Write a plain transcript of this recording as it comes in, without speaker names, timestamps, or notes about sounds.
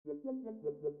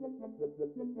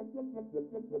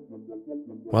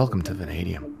Welcome to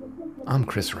Vanadium. I'm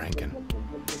Chris Rankin.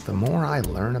 The more I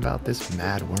learn about this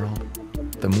mad world,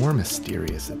 the more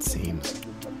mysterious it seems.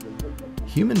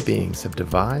 Human beings have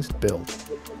devised, built,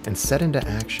 and set into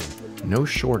action no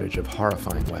shortage of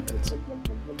horrifying weapons.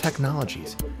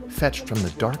 Technologies fetched from the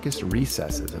darkest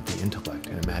recesses of the intellect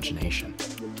and imagination,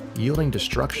 yielding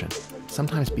destruction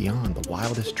sometimes beyond the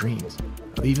wildest dreams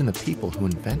of even the people who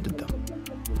invented them.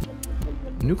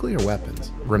 Nuclear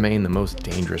weapons remain the most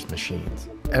dangerous machines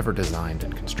ever designed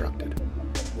and constructed.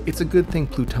 It's a good thing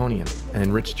plutonium and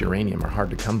enriched uranium are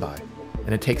hard to come by,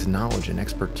 and it takes knowledge and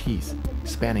expertise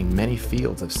spanning many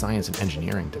fields of science and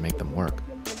engineering to make them work.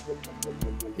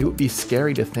 It would be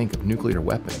scary to think of nuclear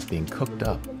weapons being cooked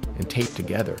up and taped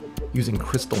together using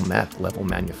crystal meth level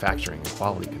manufacturing and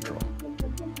quality control.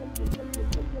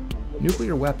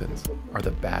 Nuclear weapons are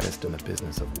the baddest in the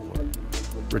business of war,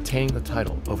 retaining the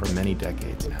title over many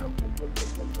decades now.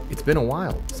 It's been a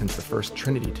while since the first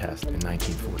Trinity test in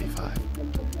 1945.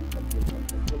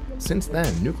 Since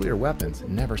then, nuclear weapons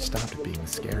never stopped being the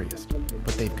scariest,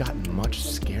 but they've gotten much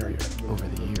scarier over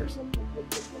the years.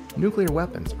 Nuclear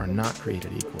weapons are not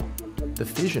created equal. The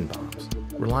fission bombs,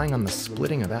 relying on the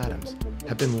splitting of atoms,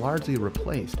 have been largely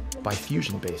replaced by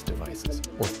fusion-based devices,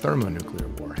 or thermonuclear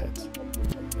warheads.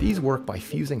 These work by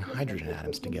fusing hydrogen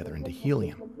atoms together into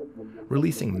helium,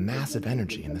 releasing massive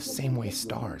energy in the same way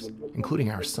stars,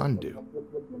 including our sun, do.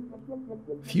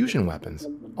 Fusion weapons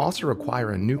also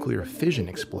require a nuclear fission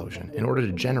explosion in order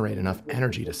to generate enough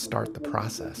energy to start the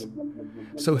process.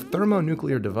 So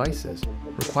thermonuclear devices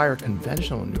require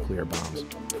conventional nuclear bombs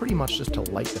pretty much just to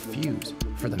light the fuse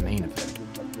for the main event.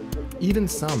 Even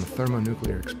some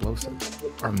thermonuclear explosives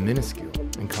are minuscule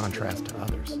in contrast to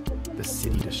others, the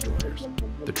city destroyers,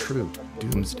 the true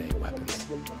doomsday weapons.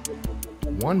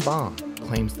 One bomb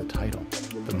claims the title,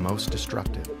 the most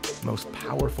destructive, most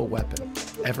powerful weapon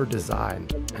ever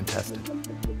designed and tested.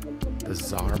 The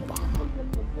Tsar Bomba.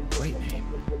 Great name.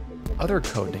 Other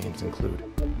code names include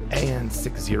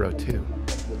AN-602,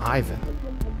 Ivan,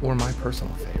 or my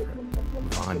personal favorite,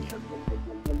 Vanya.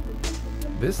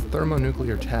 This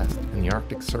thermonuclear test in the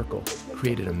Arctic Circle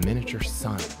created a miniature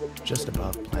sun just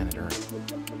above planet Earth.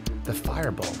 The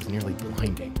fireball was nearly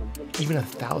blinding, even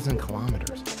 1,000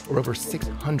 kilometers, or over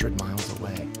 600 miles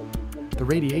away. The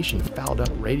radiation fouled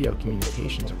up radio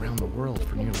communications around the world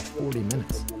for nearly 40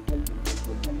 minutes.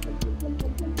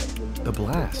 The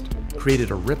blast created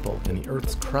a ripple in the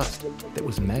Earth's crust that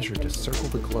was measured to circle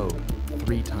the globe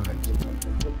 3 times.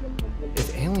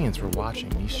 If aliens were watching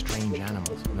these strange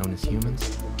animals known as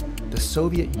humans, the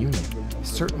Soviet Union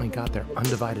certainly got their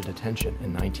undivided attention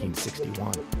in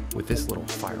 1961 with this little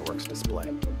fireworks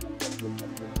display.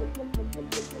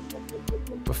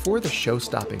 Before the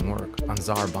show-stopping work on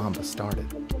Tsar Bomba started,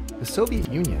 the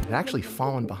Soviet Union had actually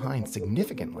fallen behind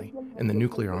significantly in the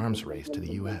nuclear arms race to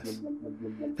the US.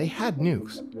 They had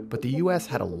nukes, but the US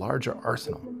had a larger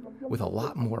arsenal with a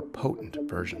lot more potent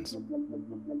versions.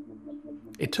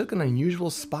 It took an unusual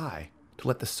spy to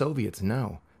let the Soviets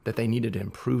know that they needed to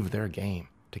improve their game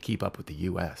to keep up with the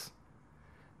US.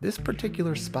 This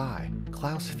particular spy,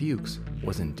 Klaus Fuchs,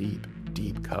 was in deep,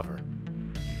 deep cover.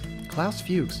 Klaus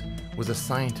Fuchs was a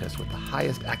scientist with the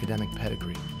highest academic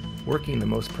pedigree, working in the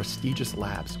most prestigious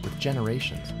labs with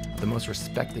generations of the most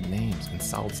respected names in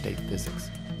solid-state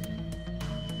physics.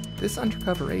 This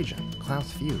undercover agent,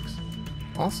 Klaus Fuchs,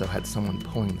 also had someone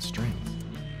pulling the strings.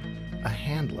 A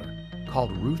handler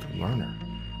called Ruth Werner,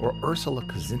 or Ursula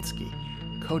Kozinski,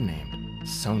 codenamed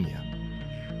Sonia.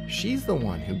 She's the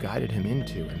one who guided him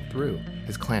into and through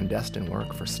his clandestine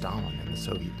work for Stalin and the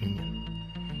Soviet Union.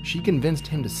 She convinced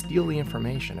him to steal the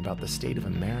information about the state of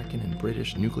American and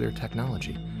British nuclear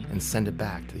technology and send it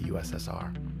back to the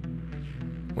USSR.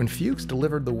 When Fuchs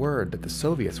delivered the word that the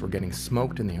Soviets were getting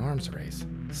smoked in the arms race,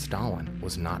 Stalin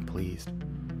was not pleased.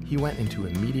 He went into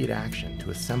immediate action to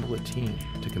assemble a team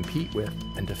to compete with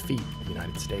and defeat the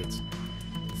United States.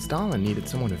 Stalin needed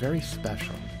someone very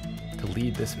special to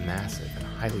lead this massive and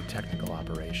highly technical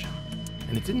operation,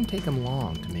 and it didn't take him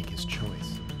long to make his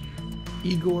choice.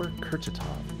 Igor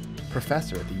Kurchatov,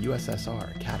 professor at the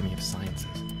USSR Academy of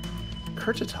Sciences.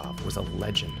 Kurchatov was a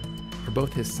legend for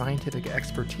both his scientific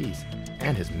expertise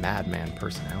and his madman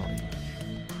personality.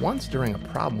 Once during a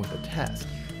problem with a test,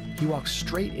 he walked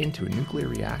straight into a nuclear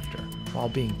reactor while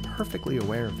being perfectly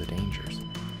aware of the dangers.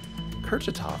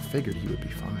 Kurchatov figured he would be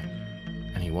fine,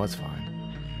 and he was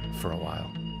fine, for a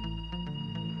while.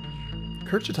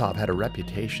 Kurchatov had a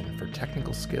reputation for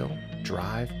technical skill,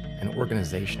 drive, and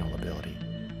organizational ability.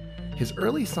 His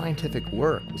early scientific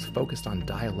work was focused on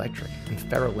dielectric and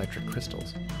ferroelectric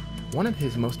crystals, One of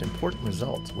his most important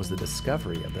results was the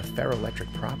discovery of the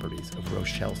ferroelectric properties of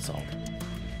Rochelle salt.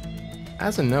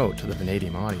 As a note to the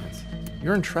Vanadium audience,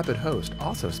 your intrepid host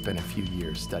also spent a few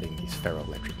years studying these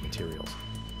ferroelectric materials.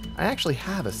 I actually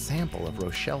have a sample of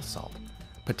Rochelle salt,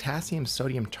 potassium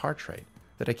sodium tartrate,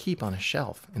 that I keep on a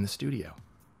shelf in the studio.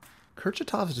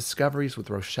 Kurchatov's discoveries with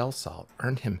Rochelle salt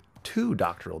earned him 2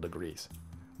 doctoral degrees,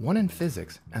 one in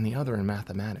physics and the other in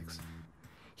mathematics.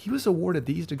 He was awarded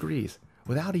these degrees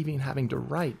without even having to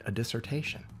write a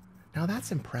dissertation. Now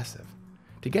that's impressive.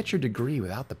 To get your degree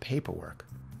without the paperwork,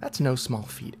 that's no small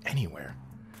feat anywhere,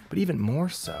 but even more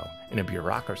so in a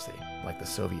bureaucracy like the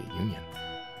Soviet Union.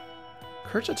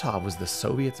 Kurchatov was the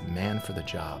Soviets' man for the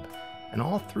job, and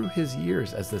all through his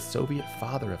years as the Soviet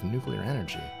father of nuclear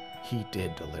energy, he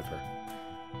did deliver.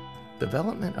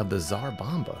 Development of the Tsar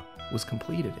Bomba was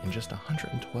completed in just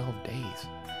 112 days.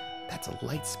 That's a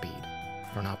light speed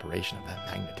for an operation of that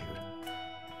magnitude.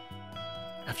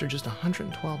 After just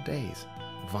 112 days,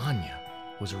 Vanya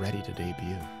was ready to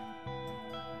debut.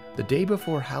 The day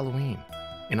before Halloween,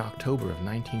 in October of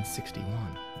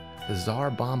 1961, the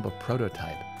Tsar Bomba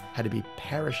prototype had to be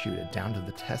parachuted down to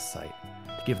the test site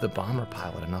to give the bomber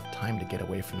pilot enough time to get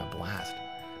away from the blast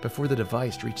before the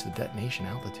device reached the detonation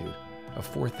altitude of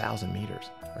 4,000 meters,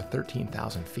 or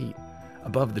 13,000 feet,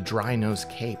 above the Dry Nose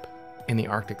Cape in the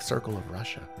Arctic Circle of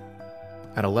Russia.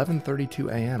 At 11:32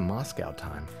 a.m. Moscow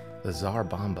time, the Tsar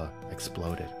Bomba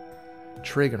exploded,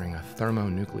 triggering a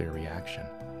thermonuclear reaction.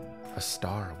 A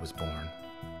star was born.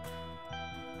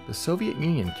 The Soviet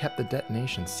Union kept the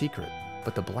detonation secret,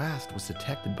 but the blast was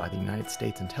detected by the United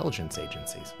States intelligence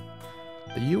agencies.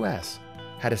 The U.S.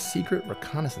 had a secret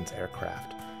reconnaissance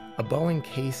aircraft, a Boeing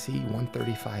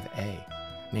KC-135A,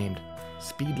 named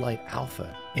Speedlight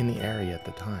Alpha, in the area at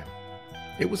the time.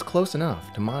 It was close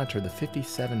enough to monitor the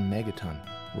 57-megaton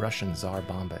Russian Tsar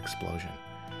Bomba explosion,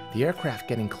 the aircraft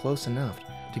getting close enough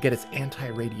to get its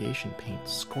anti-radiation paint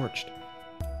scorched.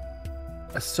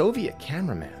 A Soviet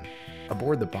cameraman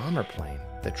aboard the bomber plane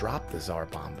that dropped the Tsar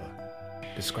Bomba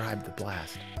described the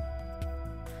blast.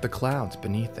 The clouds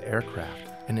beneath the aircraft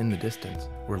and in the distance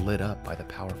were lit up by the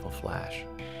powerful flash.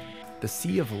 The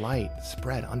sea of light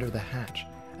spread under the hatch,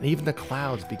 and even the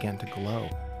clouds began to glow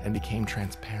and became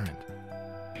transparent.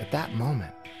 At that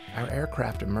moment, our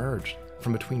aircraft emerged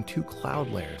from between 2 cloud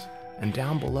layers, and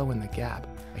down below in the gap,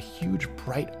 a huge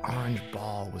bright orange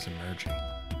ball was emerging.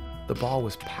 The ball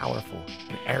was powerful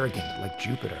and arrogant like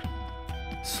Jupiter.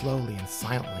 Slowly and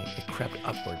silently, it crept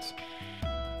upwards.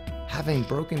 Having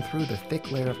broken through the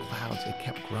thick layer of clouds, it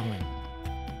kept growing.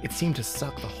 It seemed to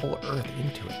suck the whole Earth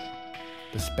into it.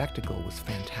 The spectacle was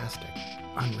fantastic,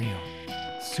 unreal,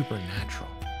 supernatural.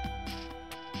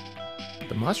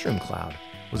 The mushroom cloud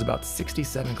was about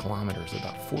 67 kilometers,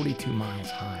 about 42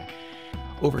 miles high,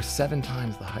 over 7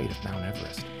 times the height of Mount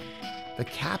Everest. The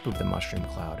cap of the mushroom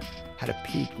cloud had a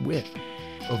peak width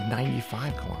of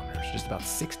 95 kilometers, just about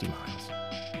 60 miles.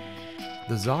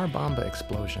 The Tsar Bomba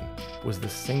explosion was the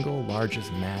single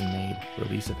largest man-made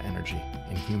release of energy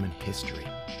in human history.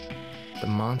 The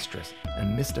monstrous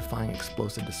and mystifying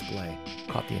explosive display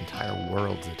caught the entire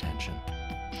world's attention.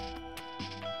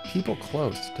 People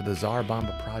close to the Tsar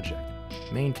Bomba project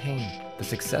maintain the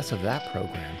success of that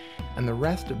program, and the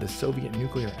rest of the Soviet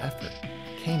nuclear effort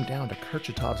came down to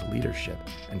Kurchatov's leadership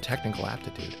and technical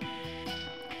aptitude.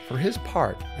 For his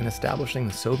part in establishing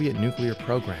the Soviet nuclear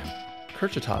program,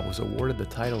 Kurchatov was awarded the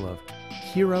title of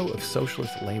Hero of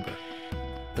Socialist Labor,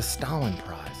 the Stalin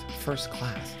Prize, first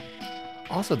class,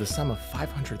 also the sum of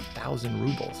 500,000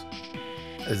 rubles,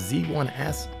 a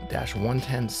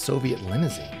Z1S-110 Soviet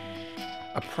limousine,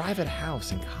 a private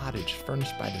house and cottage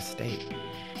furnished by the state.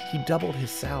 He doubled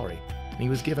his salary, and he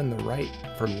was given the right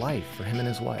for life for him and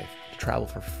his wife to travel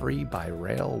for free by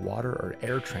rail, water, or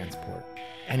air transport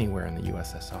anywhere in the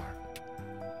USSR.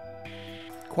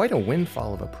 Quite a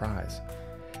windfall of a prize,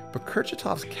 but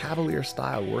Kurchatov's cavalier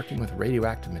style working with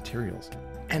radioactive materials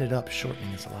ended up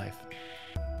shortening his life.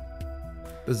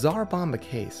 The Tsar Bomba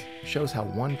case shows how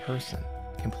one person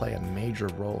can play a major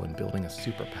role in building a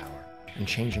superpower and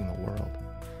changing the world.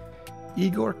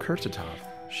 Igor Kurchatov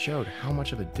showed how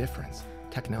much of a difference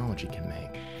technology can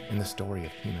make in the story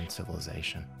of human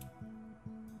civilization.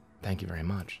 Thank you very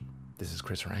much. This is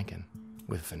Chris Rankin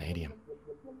with Vanadium.